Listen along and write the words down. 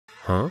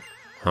Huh?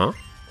 Huh?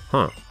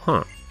 Huh?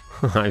 Huh?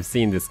 I've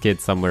seen this kid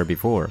somewhere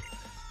before.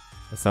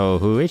 So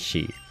who is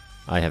she?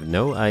 I have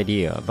no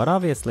idea, but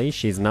obviously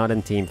she's not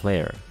in team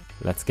player.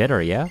 Let's get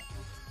her, yeah?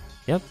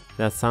 Yep,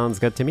 that sounds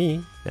good to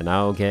me. Then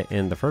I'll get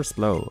in the first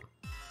blow.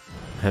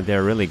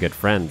 They're really good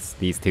friends,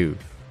 these two.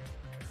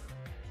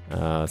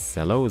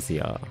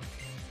 Celosia.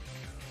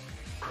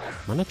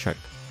 Mana check.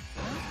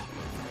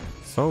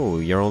 So,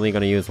 you're only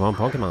gonna use one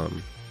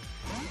Pokemon.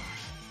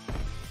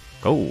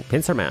 Go,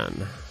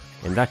 Pincerman.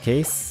 In that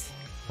case,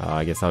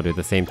 I guess I'll do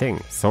the same thing.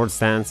 Sword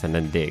Stance and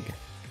then dig.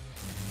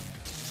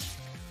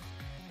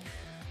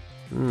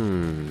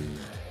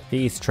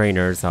 These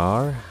trainers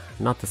are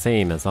not the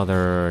same as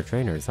other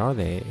trainers, are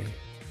they?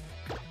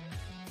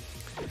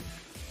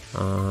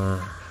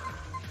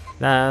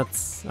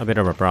 That's a bit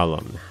of a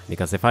problem,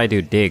 because if I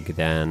do dig,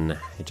 then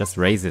it just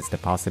raises the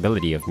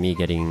possibility of me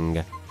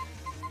getting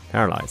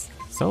paralyzed.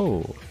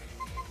 So,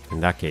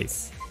 in that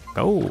case,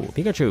 go,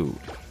 Pikachu!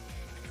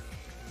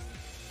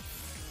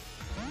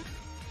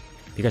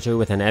 Pikachu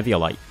with an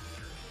Eviolite.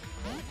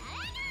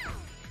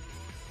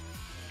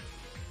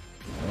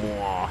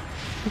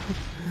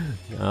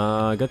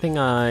 Good thing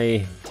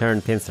I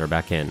turned Pinsir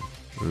back in.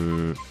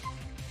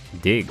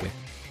 Dig.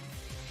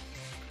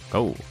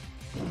 Go.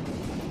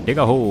 Dig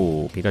a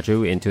hole,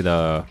 Pikachu, into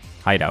the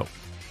hideout.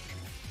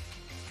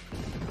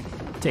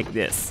 Take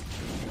this.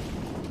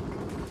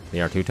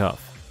 They are too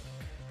tough.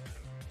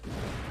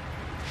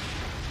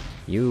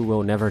 You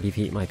will never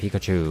defeat my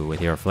Pikachu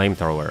with your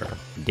flamethrower.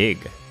 Dig.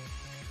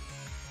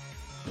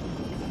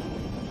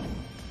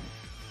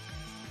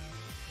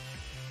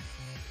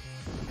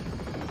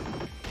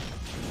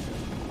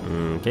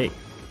 Okay.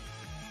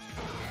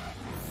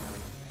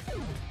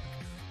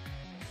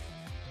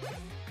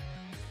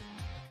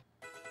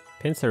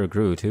 Pinsir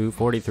grew to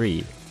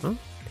 43. Huh?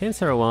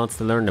 Pinsir wants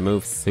to learn the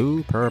move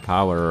Super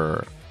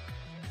Power.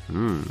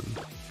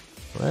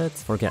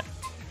 Let's forget.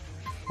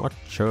 What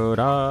should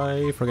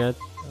I forget?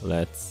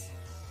 Let's...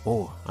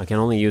 Oh, I can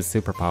only use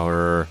Super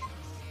Power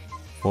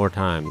 4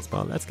 times,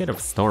 but let's get a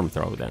Storm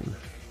Throw then.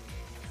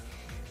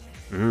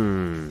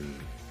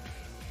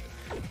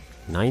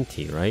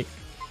 90, right?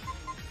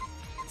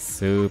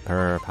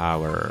 Super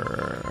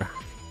Power.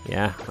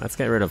 Yeah, let's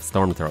get rid of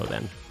Storm Throw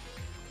then.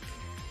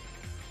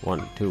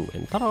 1, 2,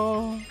 and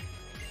ta-da!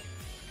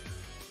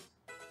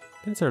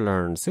 Pinsir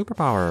learned Super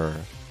Power.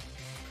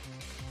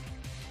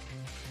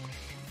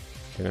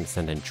 They're gonna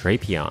send in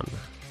Drapion.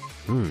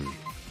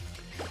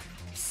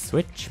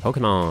 Switch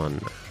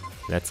Pokemon.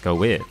 Let's go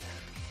with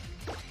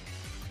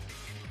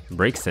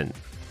Braixen.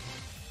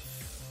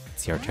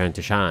 It's your turn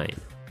to shine.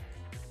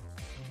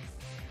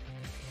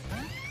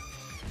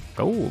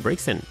 Go,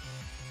 Braixen.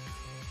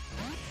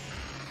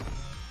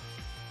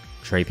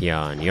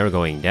 Drapion, you're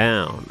going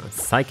down.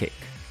 Psychic.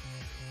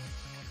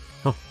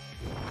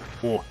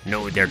 Oh,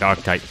 no, they're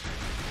Dark type.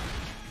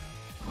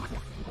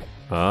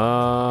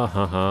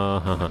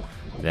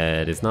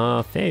 That is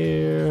not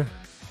fair.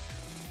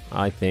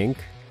 I think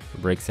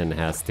Braixen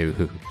has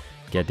to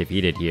get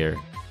defeated here.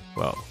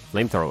 Well,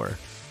 Flamethrower.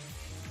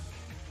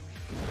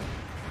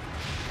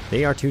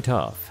 They are too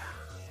tough.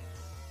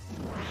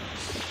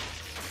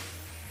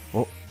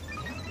 Oh,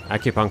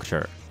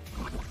 Acupuncture.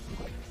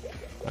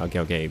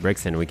 Okay,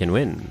 Braixen, we can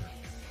win.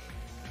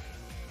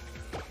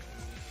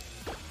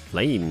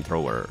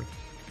 Flamethrower.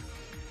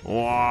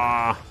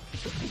 Wow,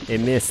 it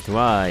missed.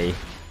 Why?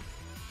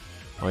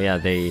 Oh yeah,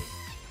 they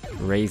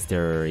raised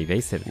their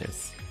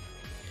evasiveness.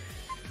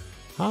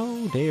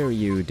 How dare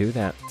you do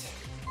that?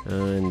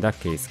 In that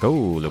case, go,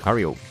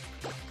 Lucario.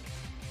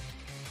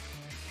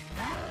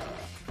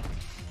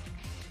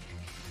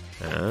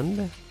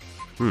 And...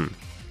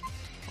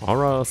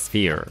 Aura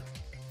Sphere.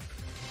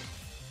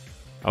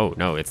 Oh,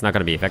 no, it's not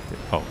gonna be effective.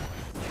 Oh,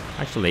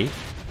 actually,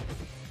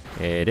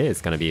 it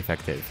is gonna be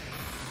effective.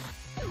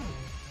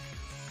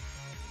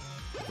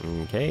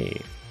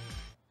 Okay.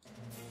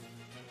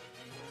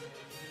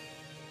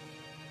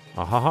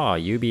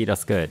 Ahaha, you beat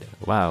us good.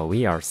 Wow,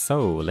 we are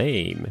so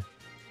lame.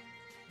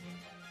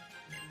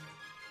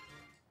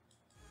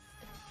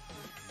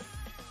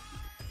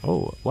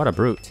 Oh, what a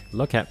brute.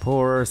 Look at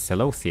poor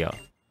Celosia.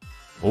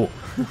 Oh.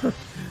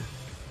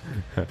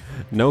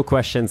 No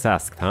questions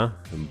asked, huh?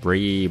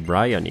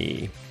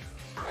 Bryony.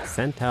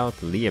 Sent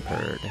out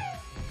Leopard.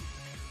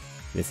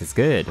 This is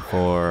good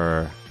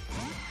for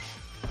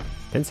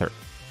Pinsir.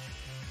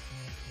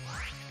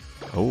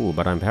 Oh,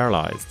 but I'm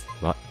paralyzed.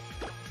 But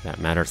that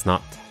matters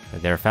not.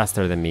 They're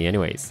faster than me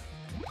anyways.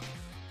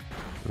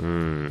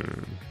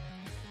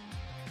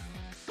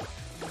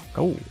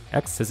 Oh,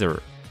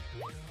 X-Scissor.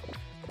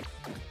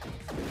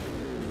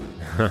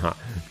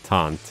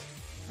 Taunt.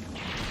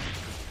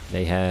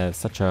 They have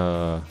such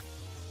a...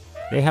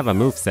 They have a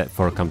moveset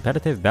for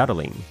competitive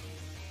battling.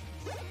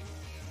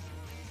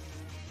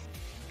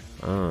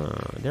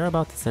 They're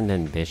about to send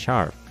in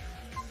Bisharp.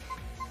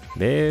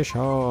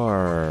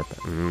 Bisharp.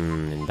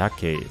 In that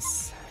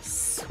case,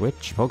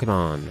 switch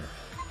Pokemon.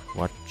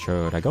 What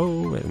should I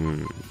go with?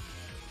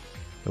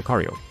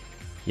 Lucario.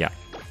 Yeah,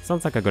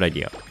 sounds like a good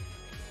idea.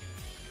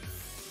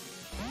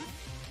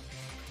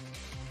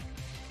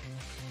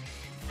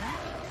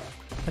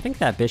 I think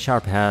that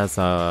Bisharp has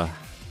a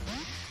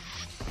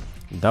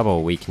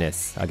double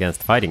weakness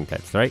against fighting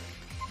types, right?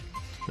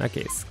 In that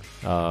case,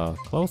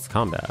 close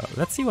combat.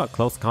 Let's see what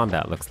close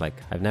combat looks like.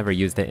 I've never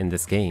used it in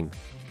this game.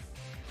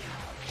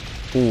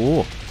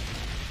 Ooh.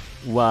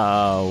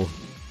 Wow.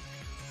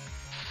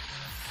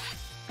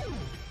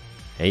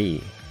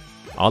 Hey,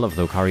 all of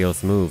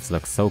Lucario's moves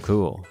look so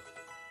cool.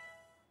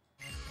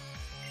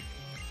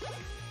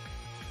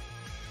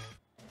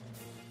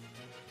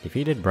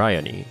 Defeated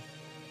Bryony.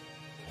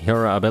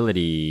 Your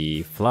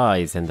ability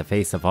flies in the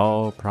face of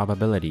all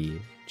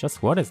probability.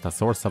 Just what is the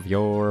source of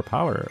your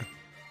power?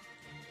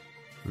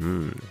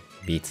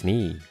 Beats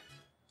me.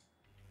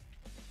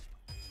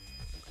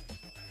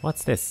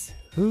 What's this?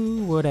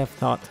 Who would have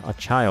thought a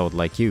child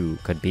like you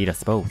could beat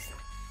us both?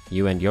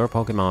 You and your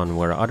Pokemon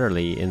were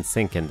utterly in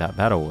sync in that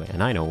battle,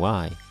 and I know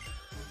why.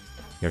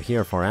 You're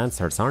here for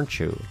answers, aren't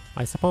you?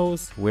 I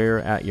suppose we're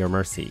at your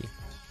mercy.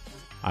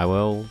 I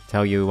will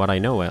tell you what I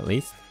know, at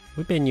least.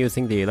 We've been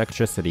using the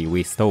electricity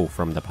we stole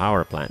from the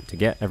power plant to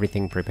get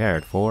everything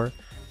prepared for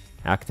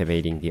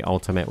activating the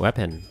ultimate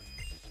weapon.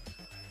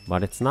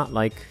 But it's not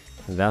like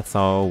that's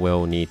all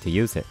we'll need to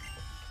use it.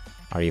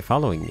 Are you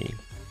following me?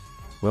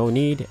 We'll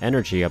need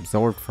energy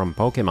absorbed from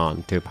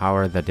Pokemon to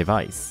power the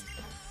device.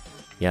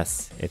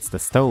 Yes, it's the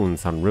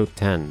stones on Route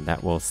 10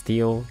 that will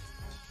steal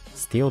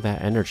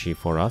that energy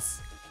for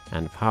us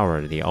and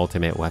power the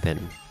ultimate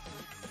weapon.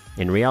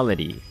 In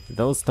reality,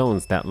 those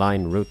stones that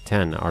line Route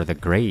 10 are the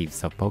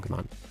graves of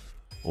Pokemon.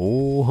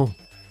 Oh,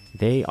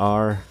 they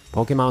are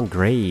Pokemon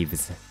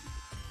graves.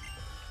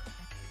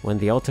 When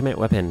the ultimate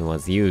weapon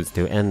was used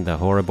to end the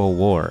horrible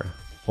war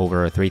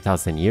over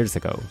 3,000 years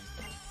ago,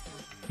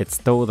 it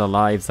stole the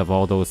lives of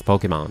all those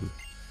Pokemon.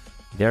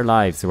 Their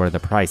lives were the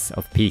price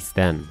of peace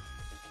then.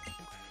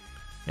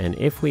 And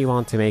if we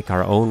want to make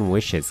our own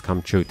wishes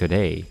come true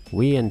today,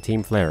 we in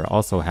Team Flare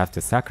also have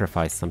to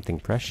sacrifice something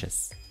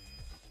precious.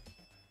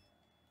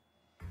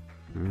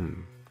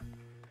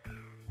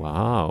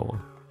 Wow.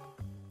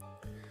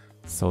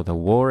 So the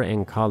war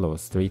in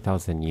Kalos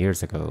 3,000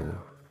 years ago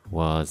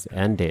was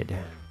ended.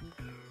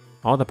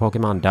 All the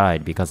Pokemon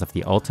died because of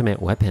the ultimate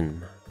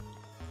weapon.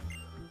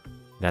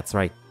 That's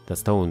right, the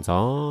stones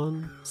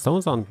on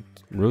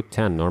Route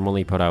 10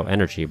 normally put out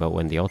energy, but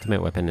when the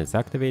ultimate weapon is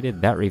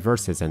activated, that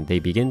reverses and they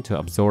begin to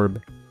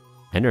absorb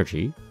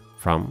energy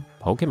from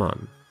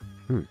Pokemon.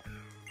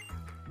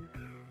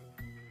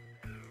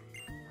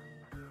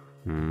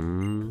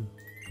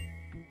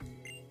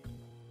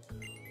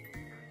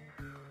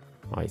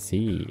 I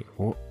see.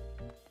 Oh.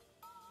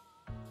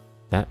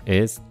 That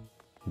is...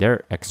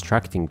 they're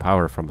extracting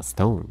power from a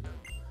stone.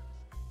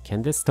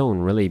 Can this stone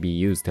really be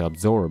used to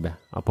absorb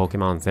a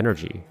Pokemon's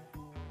energy?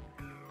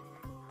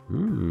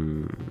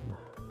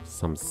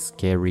 Some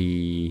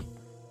scary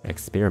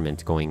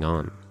experiment going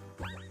on.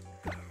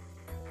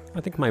 I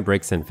think my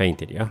Braixen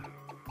fainted, yeah?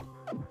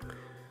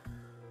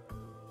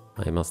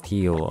 I must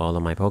heal all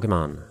of my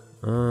Pokemon.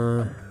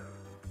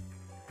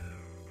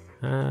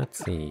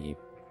 Let's see.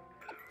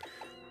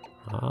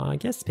 I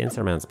guess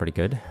Pinsirman's pretty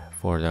good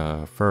for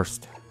the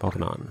first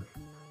Pokemon.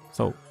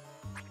 So,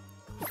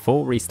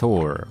 full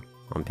restore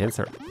on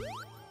Pinsir.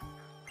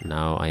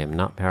 Now I am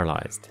not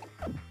paralyzed.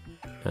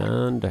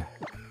 And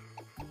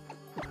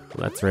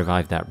let's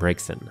revive that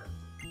Braixen.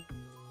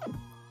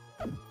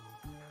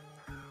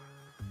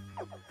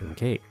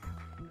 Okay,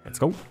 let's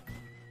go.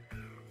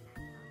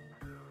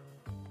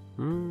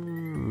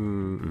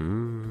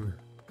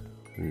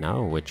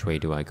 Now which way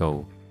do I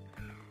go?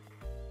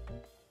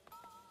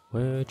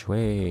 Which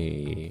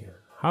way?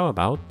 How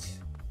about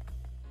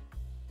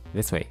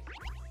this way?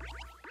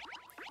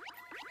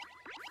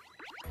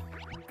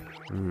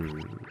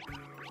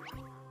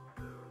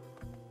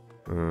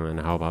 And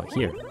how about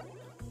here?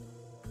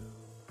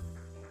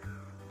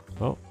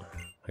 Oh,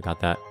 I got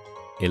that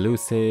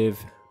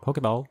elusive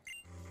Pokeball.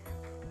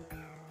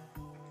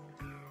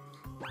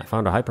 I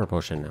found a Hyper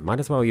Potion. Might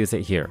as well use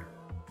it here.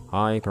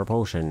 Hyper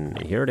Potion,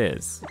 here it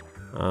is.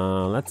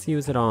 Let's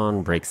use it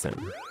on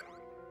Braixen.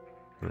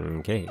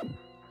 Okay.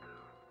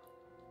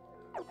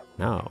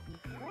 Now,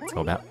 let's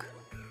go back.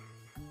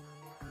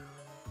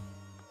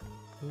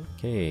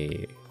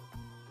 Okay.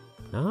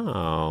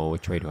 Now,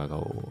 which way do I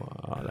go?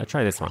 Let's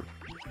try this one.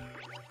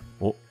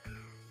 Oh,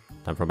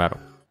 time for battle.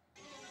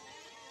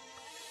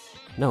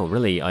 No,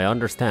 really, I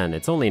understand.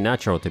 It's only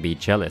natural to be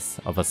jealous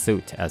of a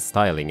suit as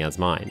styling as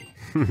mine.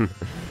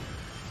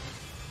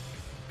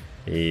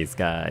 These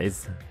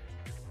guys.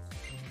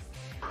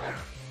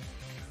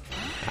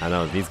 I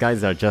know, these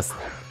guys are just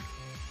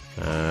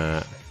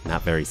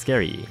not very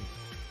scary.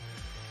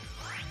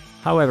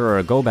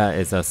 However, Golbat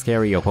is a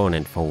scary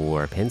opponent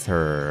for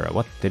Pinsir.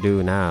 What to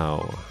do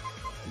now?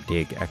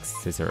 Dig X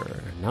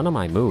Scissor. None of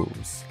my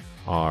moves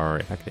are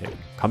effective.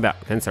 Come back,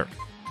 Pinsir.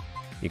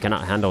 You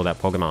cannot handle that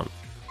Pokemon.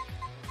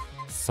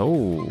 So,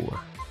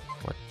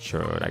 what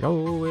should I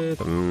go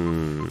with?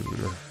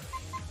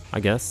 I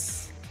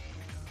guess.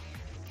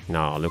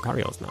 No,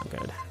 Lucario's not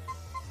good.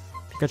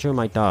 Pikachu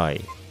might die.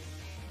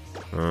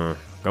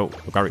 Go,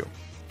 Lucario.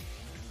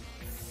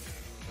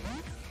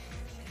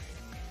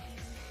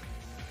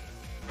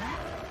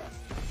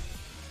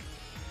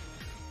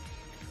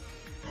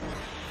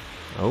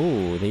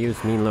 Oh, they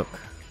use Mean Look.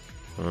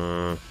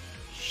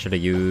 Should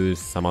have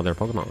used some other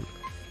Pokemon.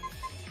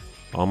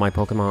 All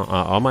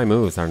my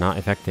moves are not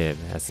effective,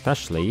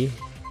 especially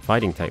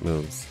fighting type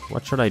moves.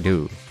 What should I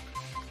do?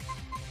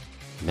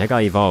 Mega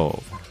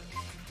Evolve.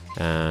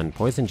 And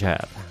Poison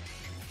Jab.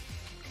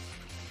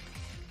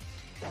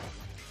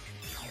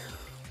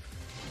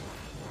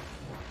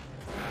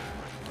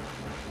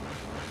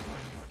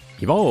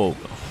 Evolve!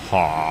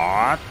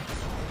 Hot!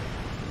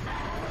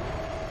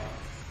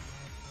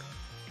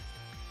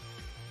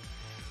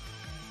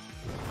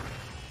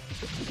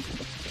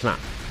 Come on,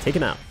 take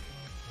him out.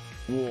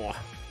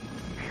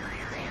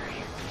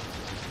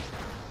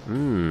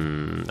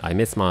 I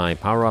miss my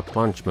power-up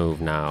punch move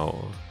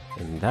now.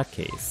 In that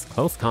case,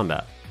 close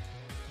combat.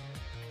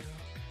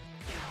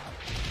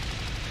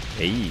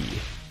 Hey.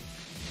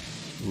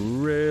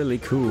 Really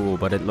cool,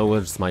 but it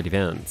lowers my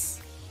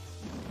defense.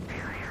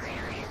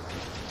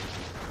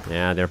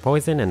 Yeah, they're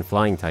poison and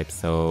flying types,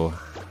 so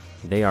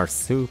they are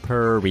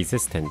super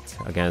resistant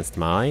against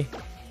my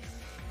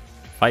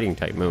fighting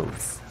type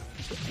moves.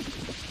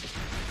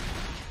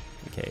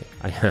 Okay,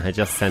 I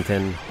just sent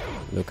in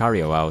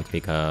Lucario out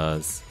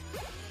because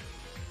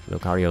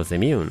Lucario's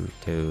immune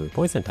to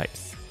poison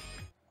types.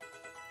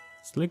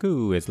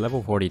 Sliggoo is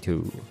level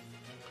 42.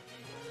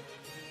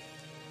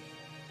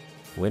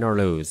 Win or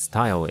lose,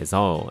 style is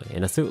all.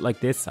 In a suit like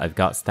this, I've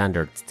got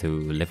standards to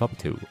live up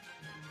to.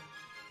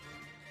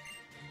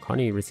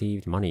 Connie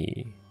received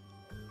money.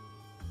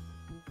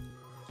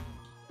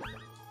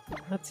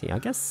 Let's see, I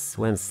guess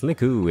when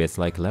Sliggoo is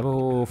like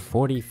level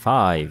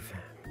 45,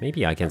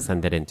 maybe I can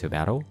send it into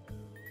battle.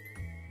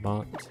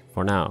 But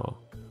for now,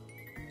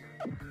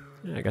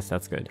 yeah, I guess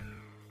that's good.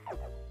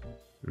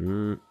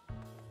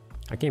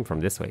 I came from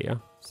this way, yeah?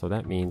 So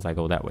that means I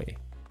go that way.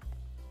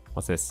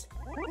 What's this?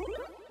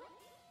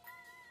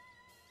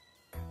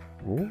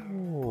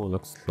 Ooh,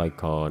 looks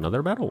like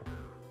another battle.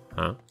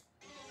 Huh?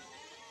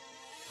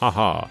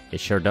 Haha,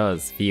 it sure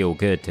does feel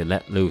good to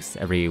let loose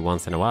every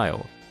once in a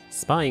while.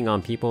 Spying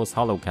on people's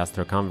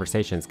Holocaster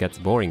conversations gets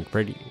boring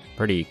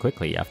pretty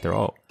quickly after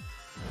all.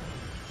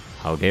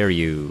 How dare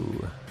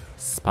you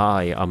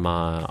spy on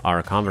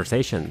our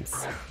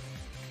conversations?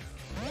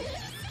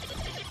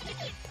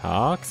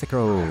 Toxic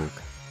Rogue.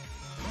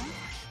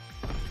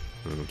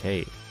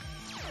 Okay.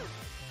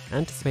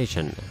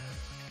 Anticipation.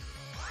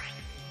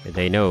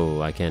 They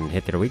know I can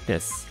hit their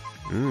weakness.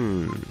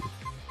 How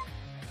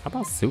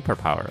about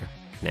superpower?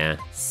 Nah,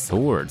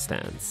 sword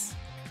stance.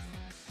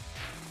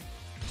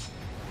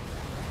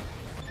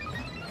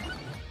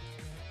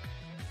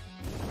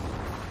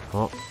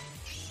 Oh.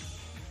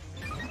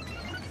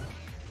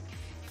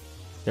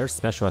 Their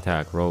special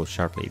attack rose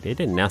sharply. They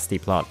did nasty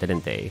plot,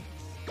 didn't they?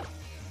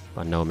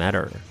 But no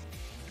matter.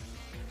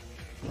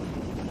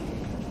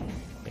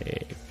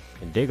 Hey,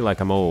 dig like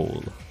a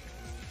mole.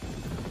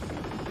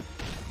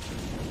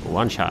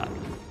 One shot.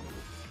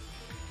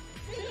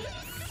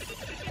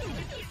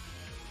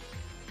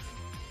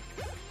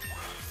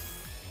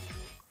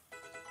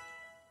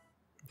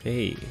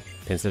 Okay,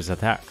 Pinsir's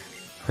attack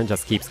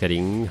just keeps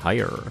getting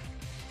higher.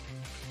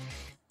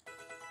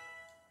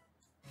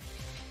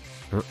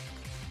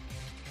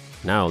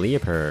 Now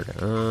Leopard,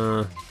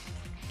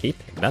 keep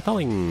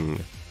battling.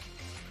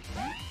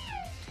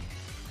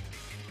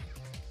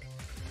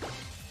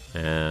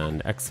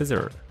 And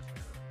X-Scissor.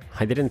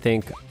 I didn't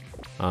think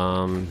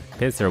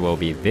Pinsir will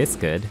be this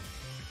good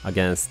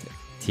against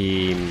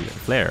Team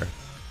Flare.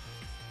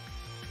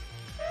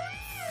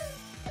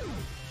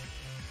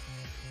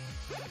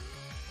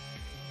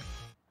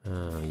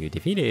 You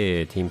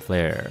defeated Team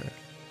Flare.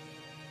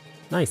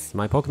 Nice,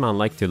 my Pokemon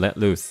like to let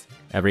loose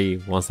every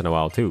once in a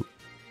while too.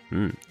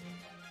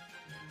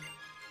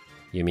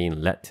 You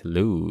mean let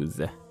loose.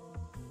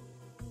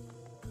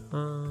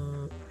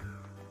 All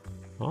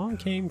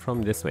came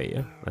from this way,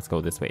 yeah? Let's go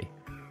this way.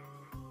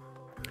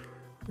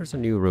 There's a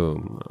new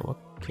room.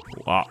 Okay.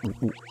 Wow.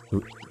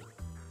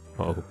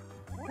 Oh.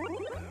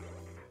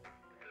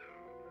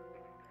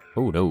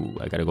 Oh no,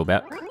 I gotta go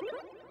back.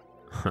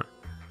 Huh.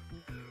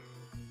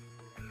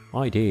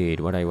 I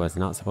did what I was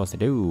not supposed to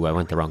do. I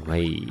went the wrong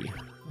way.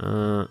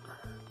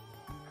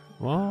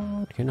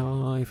 What can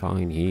I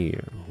find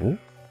here? Oh,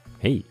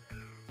 hey.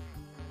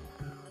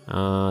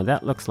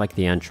 That looks like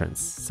the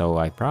entrance, so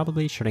I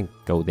probably shouldn't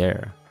go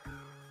there.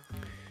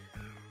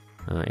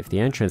 If the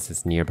entrance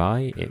is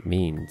nearby, it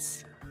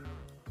means...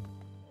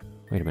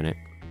 Wait a minute.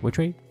 Which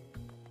way?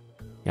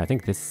 Yeah, I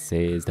think this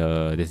is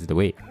the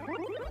way.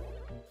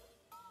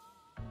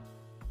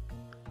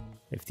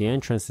 If the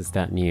entrance is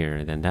that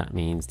near, then that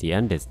means the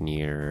end is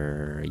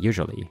near,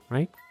 usually,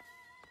 right?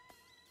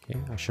 Okay,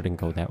 I shouldn't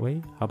go that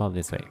way. How about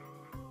this way?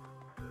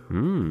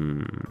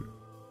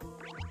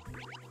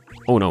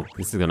 Oh no,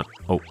 this is gonna...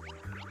 Oh.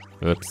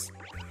 Oops.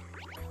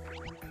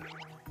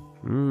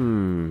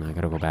 I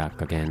gotta go back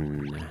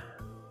again.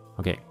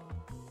 Okay.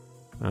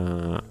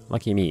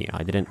 Lucky me,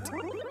 I didn't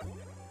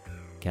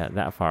get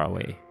that far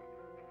away.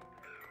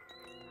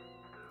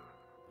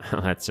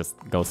 Let's just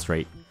go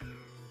straight.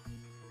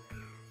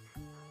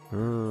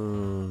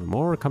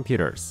 More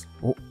computers.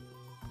 Oh,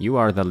 You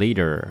are the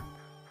leader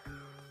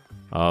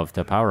of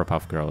the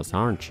Powerpuff Girls,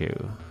 aren't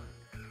you?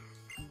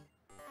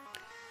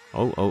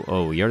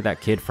 Oh, you're that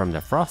kid from the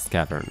Frost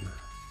Cavern.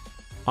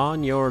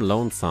 On your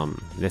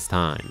lonesome this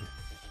time.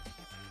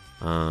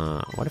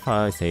 What if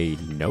I say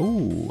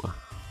no?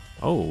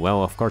 Oh,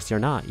 well, of course you're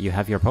not. You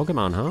have your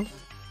Pokemon, huh?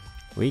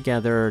 We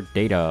gather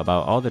data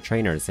about all the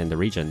trainers in the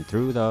region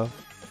through the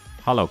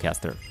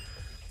Holocaster,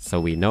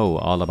 so we know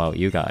all about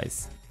you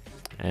guys.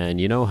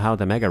 And you know how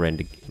the Mega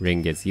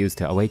Ring is used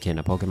to awaken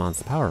a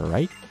Pokemon's power,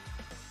 right?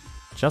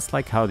 Just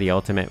like how the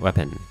ultimate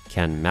weapon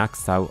can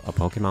max out a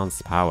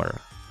Pokemon's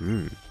power.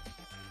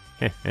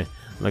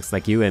 Looks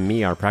like you and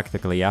me are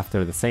practically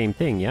after the same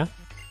thing, yeah?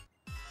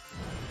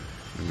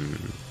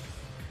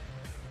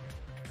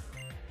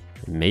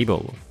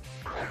 Mabel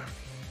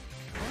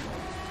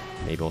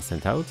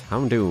sent out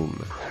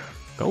Houndoom.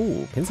 Go,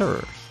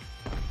 Pinsir!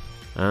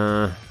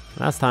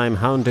 Last time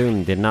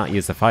Houndoom did not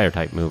use a fire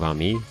type move on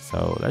me,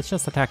 so let's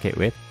just attack it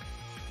with...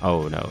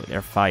 Oh no,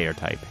 they're fire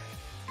type.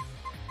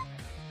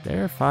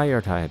 They're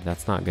fire type,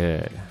 that's not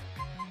good.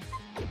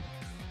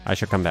 I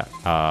should come back.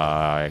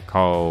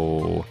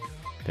 Call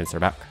Pinsir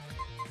back.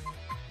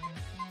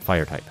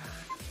 Fire type.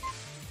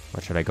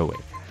 What should I go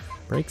with?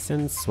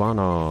 Braixen,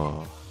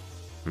 Swano.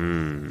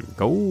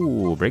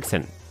 Go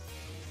Braixen.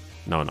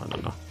 No.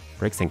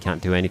 Braixen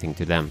can't do anything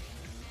to them.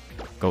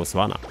 Go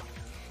Swana.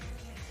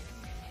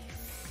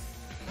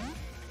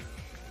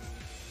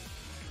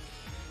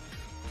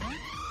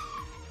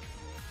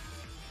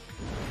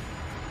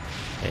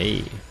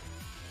 Hey.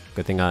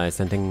 Good thing I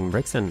sent in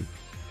Braixen.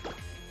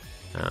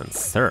 And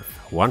Surf.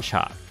 One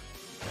shot.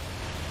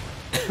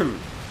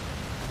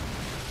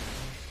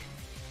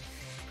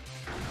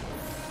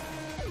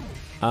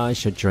 I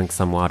should drink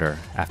some water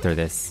after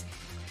this.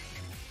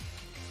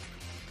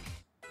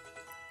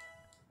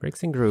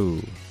 Braixen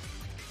grew.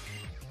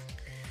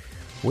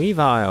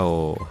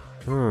 Weavile.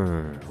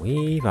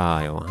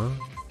 Weavile, huh?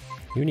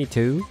 You need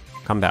to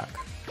come back.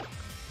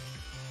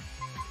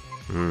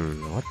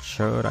 What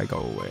should I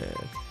go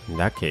with? In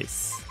that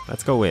case,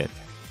 let's go with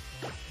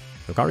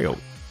Lucario.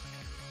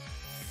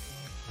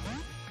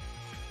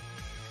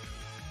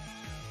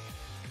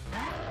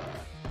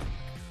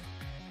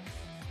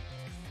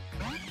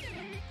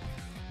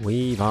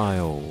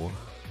 Weavile.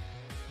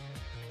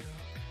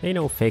 They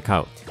know fake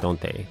out,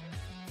 don't they?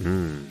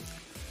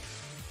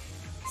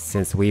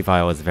 Since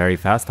Weavile is very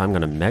fast, I'm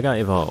gonna Mega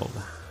Evolve.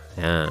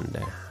 And...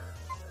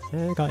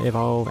 Mega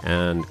Evolve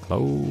and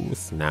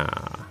close. Nah.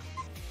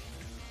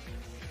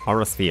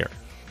 Aura Sphere.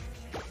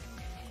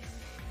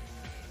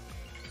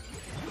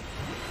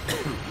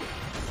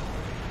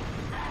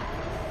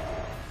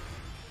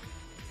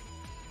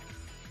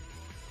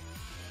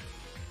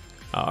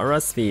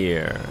 Aura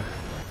Sphere.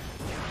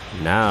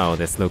 Now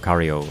this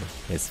Lucario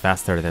is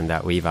faster than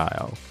that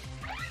Weavile.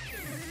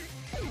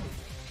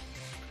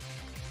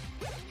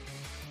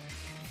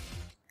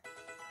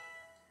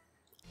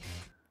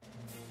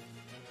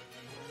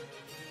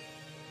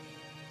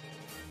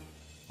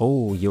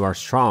 Oh, you are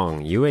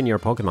strong. You and your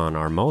Pokemon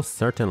are most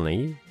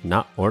certainly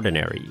not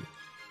ordinary.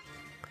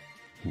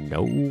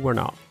 No, we're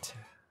not.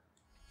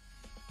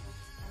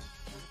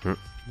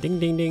 Ding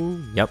ding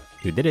ding. Yep,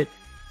 you did it.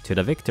 To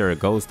the victor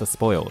goes the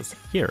spoils.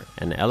 Here,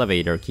 an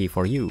elevator key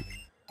for you.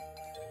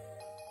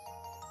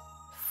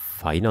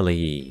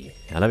 Finally,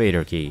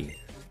 elevator key.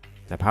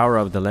 The power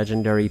of the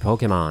legendary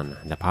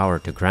Pokemon. The power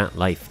to grant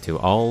life to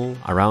all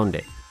around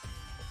it.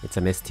 It's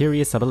a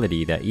mysterious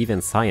ability that even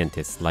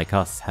scientists like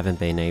us haven't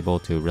been able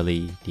to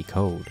really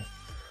decode.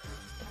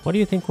 What do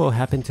you think will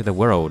happen to the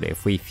world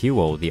if we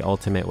fuel the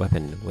ultimate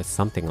weapon with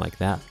something like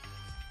that?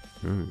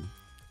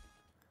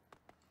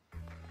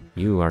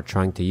 You are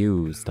trying to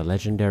use the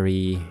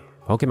legendary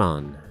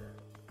Pokemon.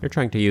 You're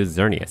trying to use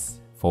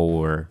Xerneas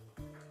for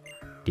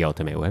the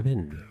ultimate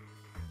weapon.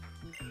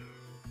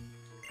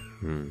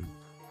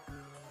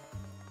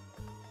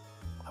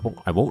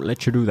 I won't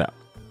let you do that.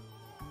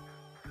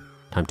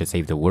 Time to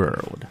save the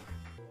world.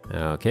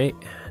 Okay,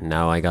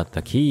 now I got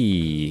the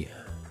key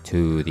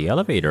to the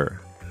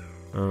elevator.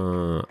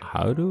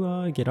 How do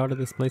I get out of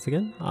this place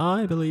again?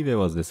 I believe it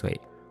was this way.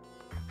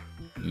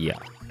 Yeah.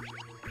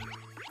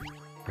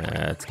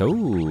 Let's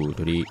go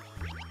to the...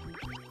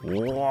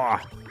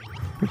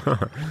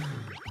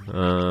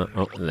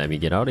 oh, let me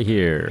get out of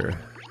here.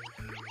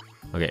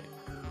 Okay.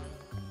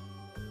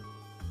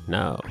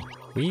 Now,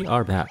 we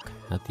are back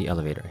at the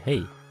elevator.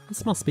 Hey,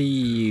 this must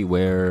be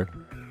where...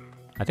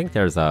 I think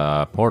there's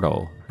a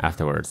portal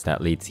afterwards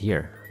that leads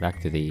here, back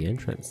to the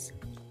entrance.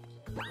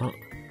 Oh,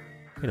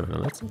 wait a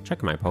minute, let's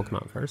check my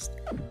Pokemon first.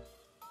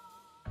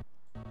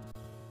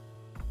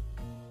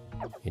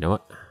 You know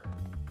what?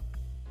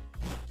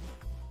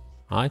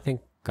 I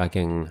think I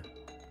can...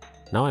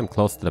 Now I'm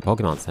close to the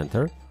Pokemon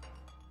Center.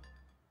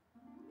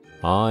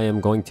 I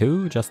am going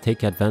to just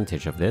take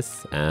advantage of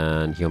this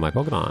and heal my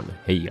Pokemon.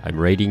 Hey, I'm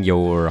raiding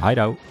your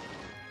hideout.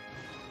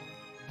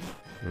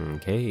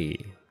 Okay.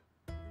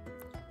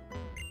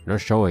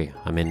 Nurse Joy,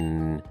 I'm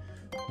in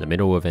the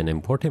middle of an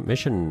important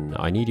mission.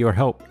 I need your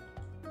help.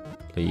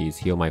 Please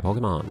heal my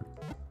Pokemon.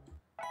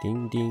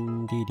 Ding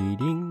ding dee dee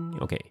ding.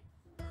 Okay.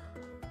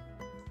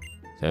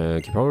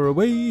 Thank you for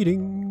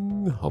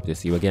waiting. Hope to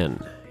see you again.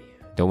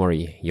 Don't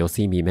worry, you'll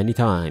see me many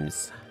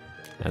times.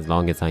 As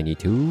long as I need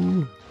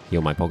to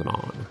heal my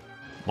Pokemon.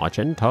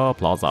 Magenta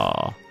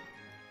Plaza.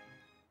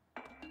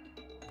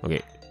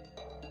 Okay.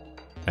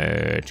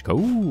 Let's go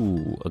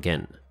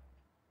again.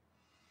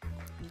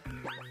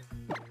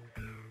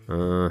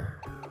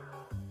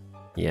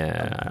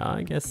 Yeah,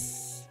 I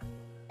guess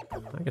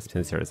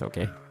Pinsir is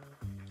okay.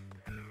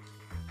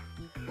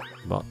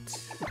 But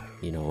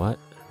you know what?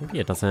 Maybe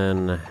it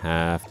doesn't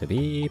have to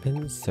be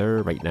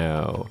Pinsir right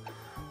now.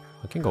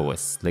 I can go with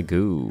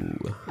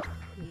Sliggoo.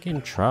 We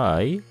can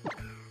try.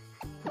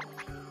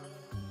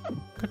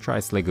 Could try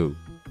Sliggoo.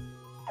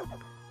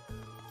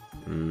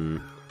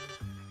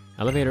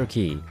 Elevator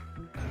key.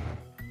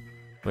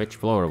 Which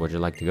floor would you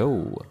like to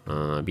go?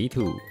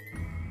 B2.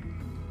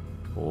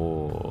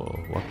 Oh,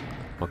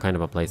 what kind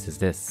of a place is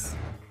this?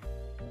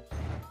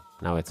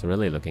 Now it's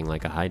really looking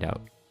like a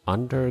hideout.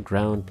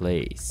 Underground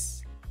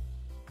place.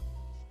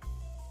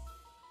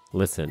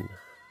 Listen.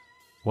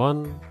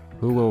 One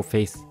who will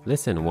face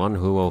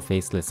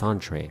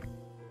Lysandre.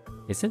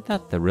 Isn't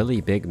that the really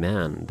big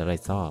man that I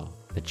saw?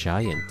 The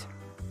giant.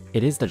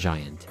 It is the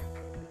giant.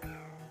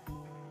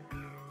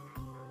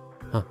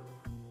 Huh.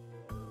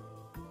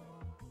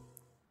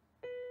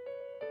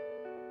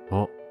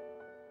 Oh.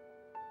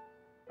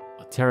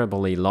 A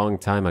terribly long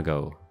time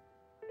ago.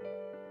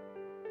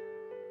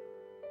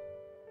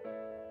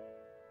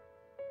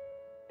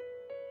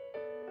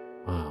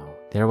 Wow.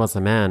 There was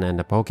a man and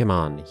a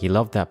Pokemon. He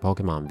loved that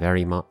Pokemon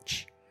very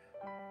much.